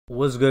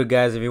What's good,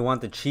 guys? If you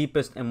want the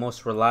cheapest and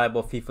most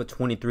reliable FIFA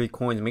 23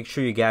 coins, make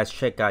sure you guys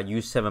check out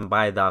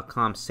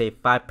u7buy.com. Save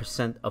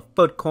 5% of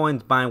Fut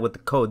coins buying with the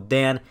code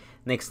Dan.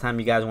 Next time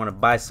you guys want to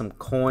buy some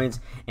coins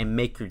and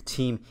make your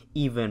team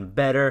even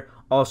better.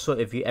 Also,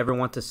 if you ever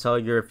want to sell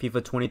your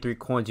FIFA 23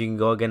 coins, you can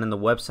go again on the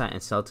website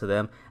and sell to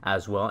them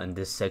as well in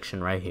this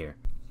section right here.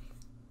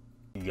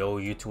 Yo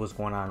YouTube, what's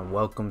going on?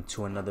 Welcome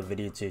to another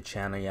video to your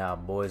channel, y'all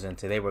boys, and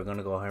today we're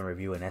gonna go ahead and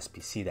review an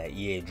SBC that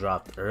EA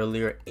dropped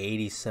earlier.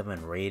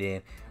 87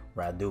 rated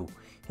Radu.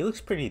 He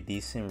looks pretty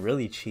decent,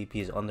 really cheap.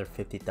 He's under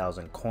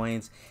 50,000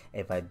 coins.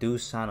 If I do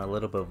sound a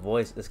little bit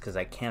voice, it's because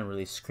I can't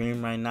really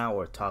scream right now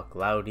or talk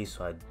loudly,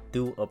 so I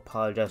do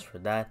apologize for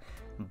that.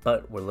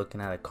 But we're looking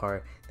at a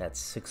card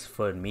that's 6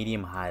 foot,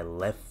 medium high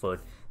left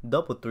foot,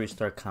 double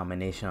 3-star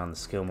combination on the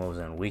skill moves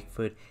and weak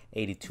foot,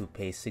 82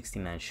 pace,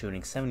 69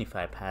 shooting,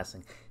 75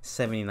 passing,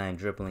 79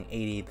 dribbling,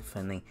 88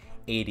 defending,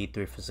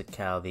 83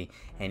 physicality,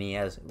 and he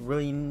has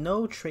really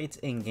no traits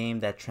in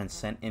game that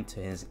transcend into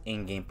his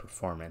in-game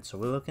performance. So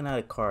we're looking at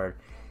a card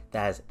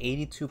that has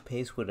 82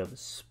 pace with a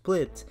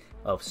split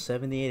of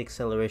 78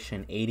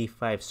 acceleration,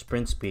 85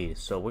 sprint speed.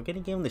 So we're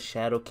gonna give him the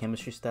shadow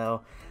chemistry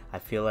style. I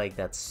feel like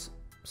that's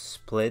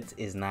split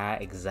is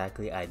not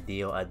exactly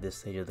ideal at this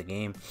stage of the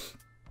game.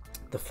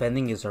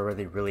 Defending is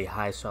already really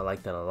high, so I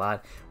like that a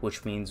lot,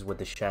 which means with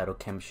the shadow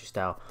chemistry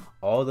style,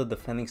 all the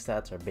defending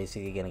stats are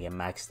basically going to get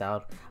maxed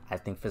out. I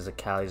think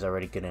physicality is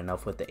already good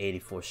enough with the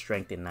 84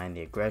 strength and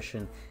 90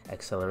 aggression.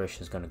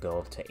 Acceleration is going to go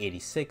up to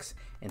 86,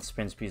 and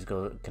sprint speed is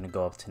going to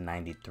go up to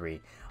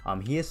 93.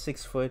 He is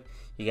 6 foot.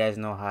 You guys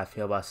know how I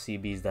feel about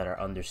CBs that are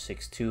under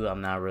 6'2". I'm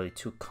not really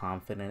too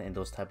confident in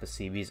those type of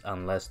CBs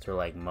unless they're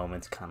like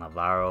Moments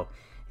Cannavaro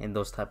and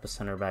those type of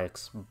center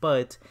backs.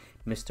 But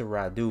Mr.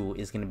 Radu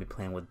is going to be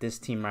playing with this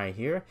team right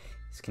here.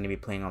 He's going to be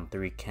playing on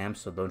 3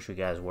 camps, so don't you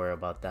guys worry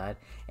about that.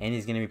 And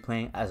he's going to be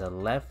playing as a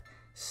left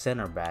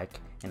center back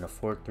in a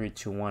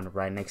 4-3-2-1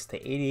 right next to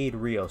 88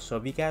 Rio. So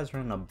if you guys are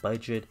on a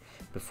budget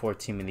before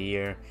team of the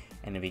year,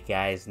 and if you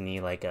guys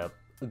need like a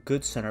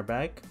good center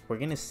back, we're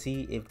going to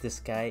see if this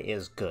guy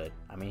is good.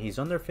 I mean, he's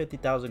under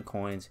 50,000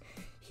 coins.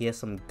 He has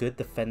some good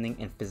defending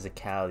and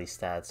physicality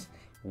stats.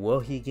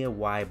 Will he get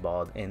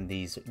wide-balled in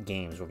these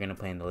games? We're going to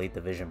play in the Elite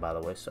Division, by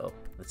the way, so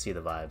let's see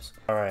the vibes.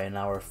 Alright,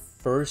 now our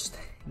first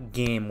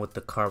game with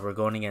the card, we're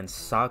going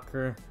against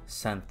Sbc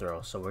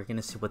Radu. So we're going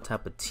to see what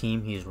type of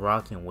team he's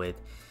rocking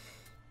with.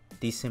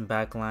 Decent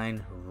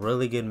backline,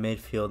 really good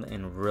midfield,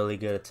 and really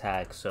good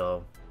attack.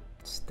 So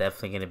it's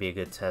definitely going to be a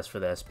good test for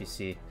the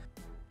SBC.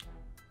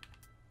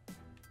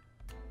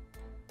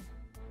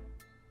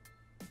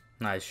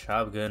 Nice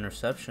job, good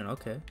interception.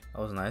 Okay,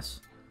 that was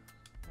nice.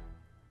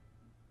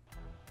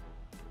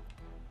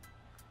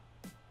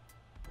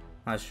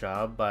 Nice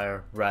job by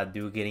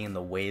Radu getting in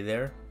the way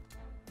there.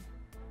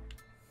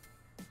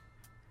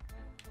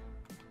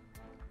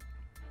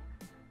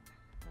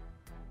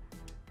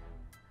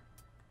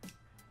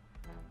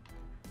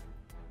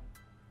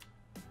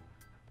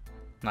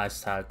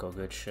 Nice tackle,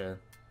 good shit.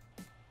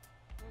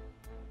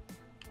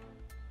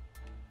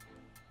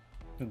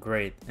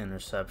 Great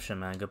interception,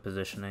 man. Good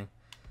positioning.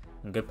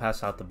 And good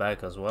pass out the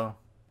back as well.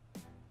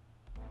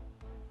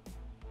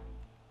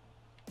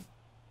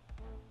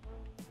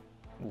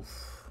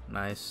 Oof.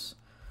 Nice.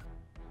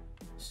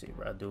 Let's see,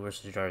 Radu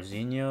versus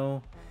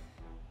Jarzinho.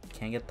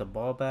 Can't get the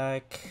ball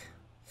back.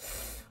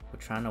 We're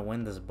trying to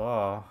win this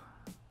ball.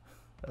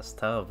 That's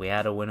tough. We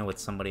had to win it with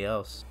somebody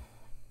else.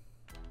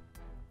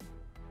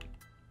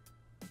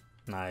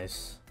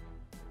 Nice.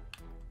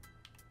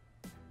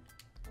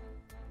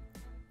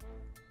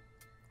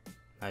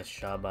 Nice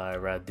job by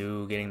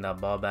Radu getting that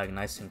ball back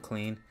nice and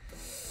clean.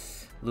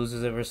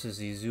 Loses it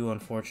versus Zizou,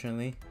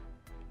 unfortunately.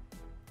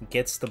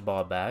 Gets the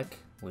ball back.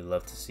 We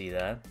love to see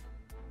that.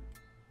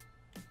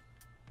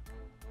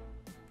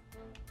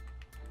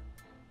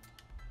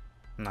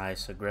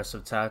 Nice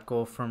aggressive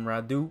tackle from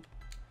Radu.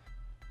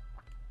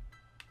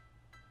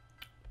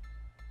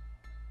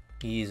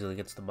 He easily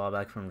gets the ball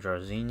back from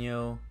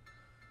Jarzinho.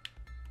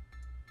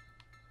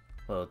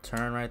 Little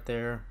turn right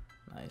there.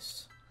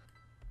 Nice.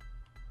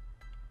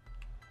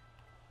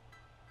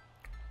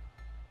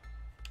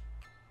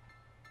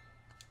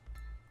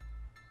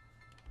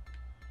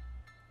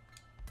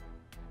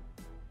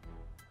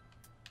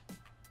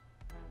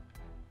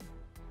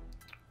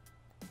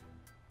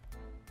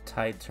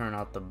 Tight turn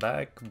out the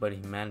back, but he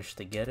managed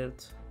to get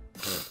it.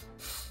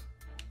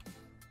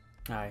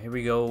 Alright, here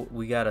we go.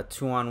 We got a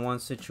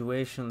 2-on-1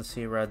 situation. Let's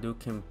see if Radu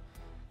can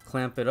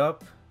clamp it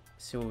up.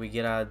 See what we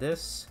get out of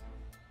this.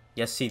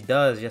 Yes, he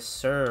does. Yes,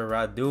 sir.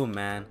 Radu,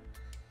 man.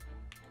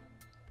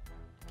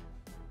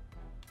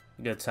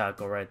 Good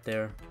tackle right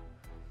there.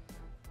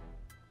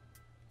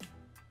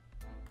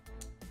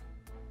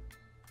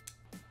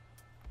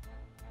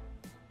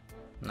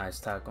 Nice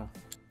tackle.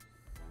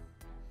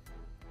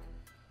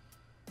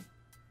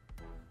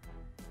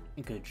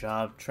 Good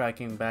job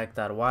tracking back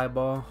that wide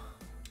ball.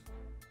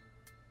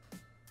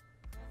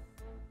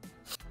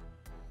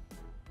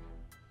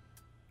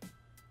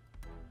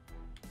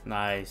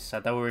 Nice. I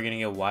thought we were going to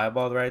get wide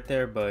balled right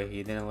there, but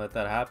he didn't let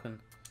that happen.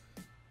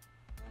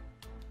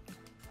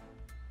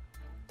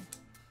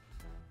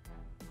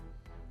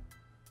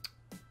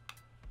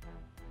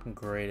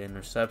 Great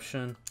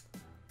interception.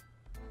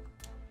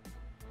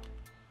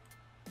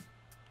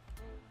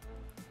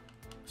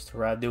 Mr.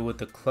 Radu with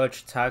the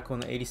clutch tackle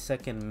in the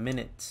 82nd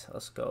minute.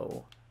 Let's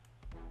go.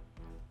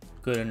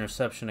 Good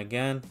interception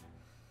again.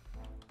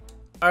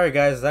 Alright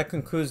guys, that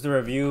concludes the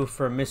review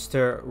for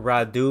Mr.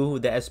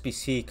 Radu, the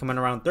SBC, coming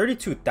around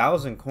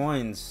 32,000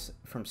 coins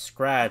from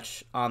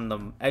scratch on the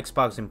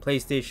Xbox and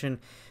PlayStation,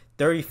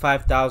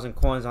 35,000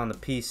 coins on the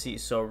PC.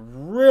 So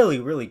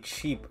really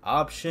cheap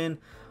option.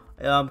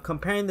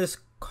 Comparing this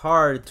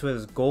card to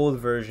his gold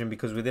version,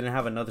 because we didn't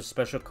have another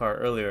special card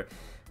earlier,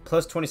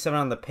 plus 27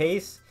 on the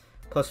pace,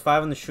 plus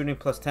 5 on the shooting,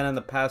 plus 10 on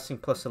the passing,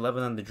 plus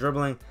 11 on the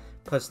dribbling,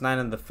 plus 9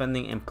 on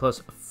defending, and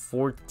plus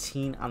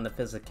 14 on the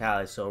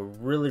physicality. So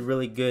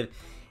really good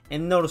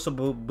and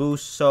noticeable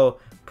boost. So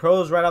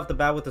pros right off the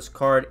bat with this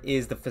card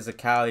is the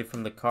physicality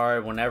from the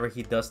card. Whenever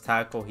he does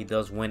tackle, he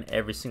does win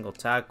every single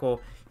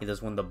tackle. He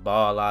does win the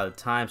ball a lot of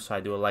the time, so I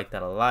do like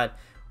that a lot.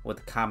 With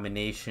the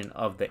combination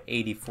of the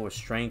 84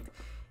 strength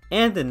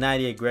and the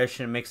 90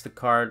 aggression, makes the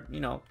card, you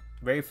know,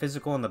 very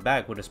physical in the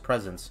back with his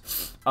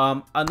presence.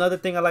 Another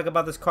thing I like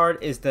about this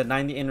card is the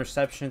 90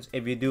 interceptions.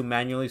 If you do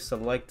manually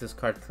select this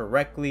card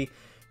correctly,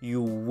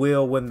 you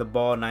will win the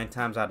ball 9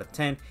 times out of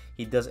 10.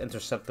 He does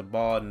intercept the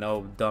ball,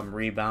 no dumb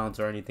rebounds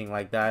or anything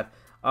like that.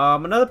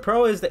 Another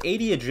pro is the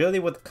 80 agility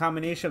with the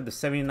combination of the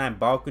 79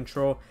 ball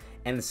control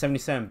and the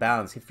 77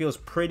 balance. He feels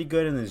pretty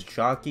good in his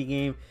jockey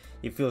game.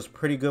 He feels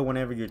pretty good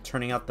whenever you're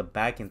turning out the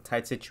back in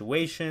tight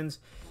situations.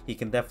 He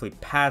can definitely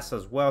pass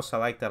as well, so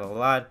I like that a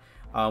lot.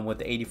 With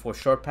the 84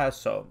 short pass,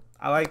 so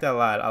I like that a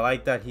lot. I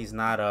like that he's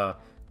not a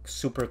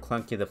super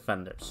clunky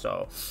defender.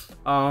 So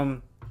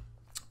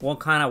one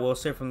kind I will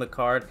say from the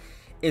card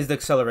is the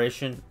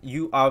acceleration.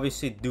 You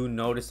obviously do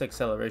notice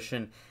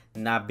acceleration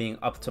not being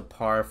up to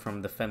par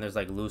from defenders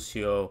like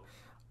Lucio,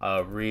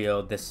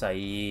 Rio,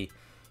 Desai.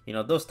 You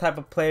know, those type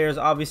of players.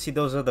 Obviously,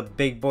 those are the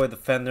big boy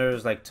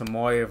defenders like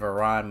Tomoy,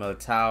 Varane,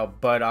 Militao.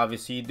 But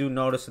obviously, you do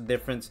notice a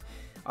difference.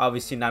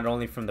 Obviously, not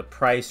only from the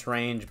price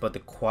range, but the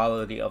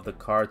quality of the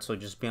card. So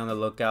just be on the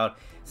lookout.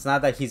 It's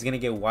not that he's going to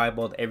get wide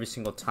balled every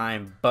single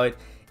time. But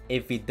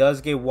if he does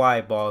get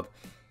wide balled,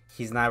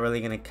 he's not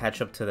really going to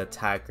catch up to the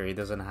attacker. He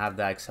doesn't have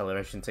the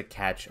acceleration to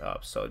catch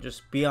up. So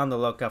just be on the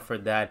lookout for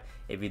that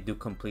if you do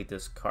complete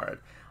this card.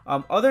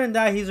 Other than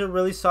that, he's a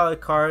really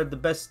solid card. The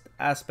best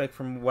aspect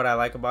from what I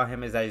like about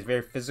him is that he's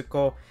very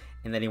physical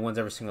and that he wins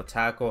every single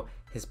tackle.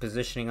 His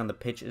positioning on the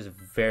pitch is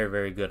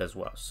very good as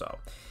well. So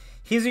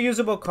he's a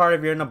usable card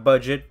if you're in a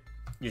budget,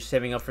 you're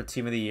saving up for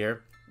team of the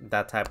year,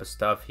 that type of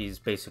stuff. He's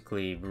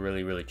basically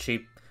really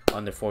cheap,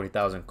 under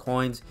 40,000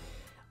 coins.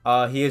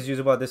 He is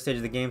usable at this stage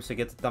of the game, so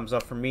get the thumbs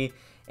up from me.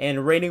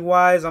 And rating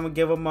wise, I'm gonna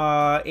give him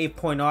a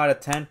 8.0 out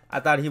of 10. I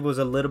thought he was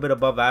a little bit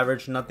above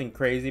average, nothing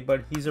crazy,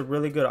 but he's a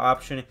really good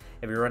option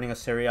if you're running a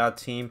Serie A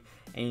team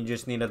and you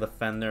just need a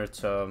defender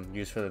to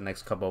use for the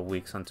next couple of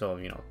weeks until,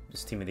 you know,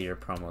 this team of the year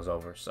promo is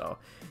over. So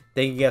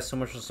thank you guys so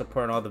much for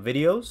supporting all the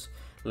videos.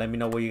 Let me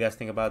know what you guys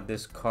think about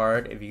this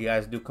card. If you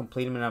guys do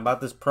complete them, and about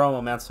this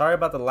promo, man, sorry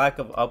about the lack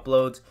of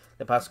uploads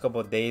the past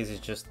couple of days. It's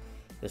just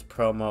this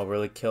promo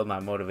really killed my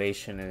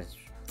motivation, and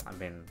I've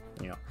been,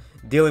 you know,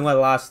 dealing with a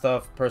lot of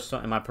stuff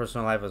in my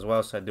personal life as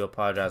well, so I do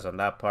apologize on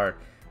that part.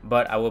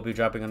 But I will be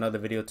dropping another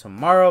video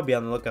tomorrow. Be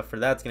on the lookout for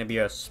that. It's going to be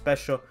a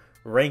special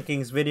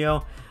rankings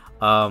video.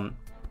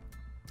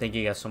 Thank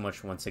you guys so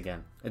much once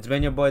again. It's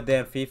been your boy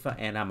Dan FIFA,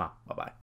 and I'm out. Bye-bye.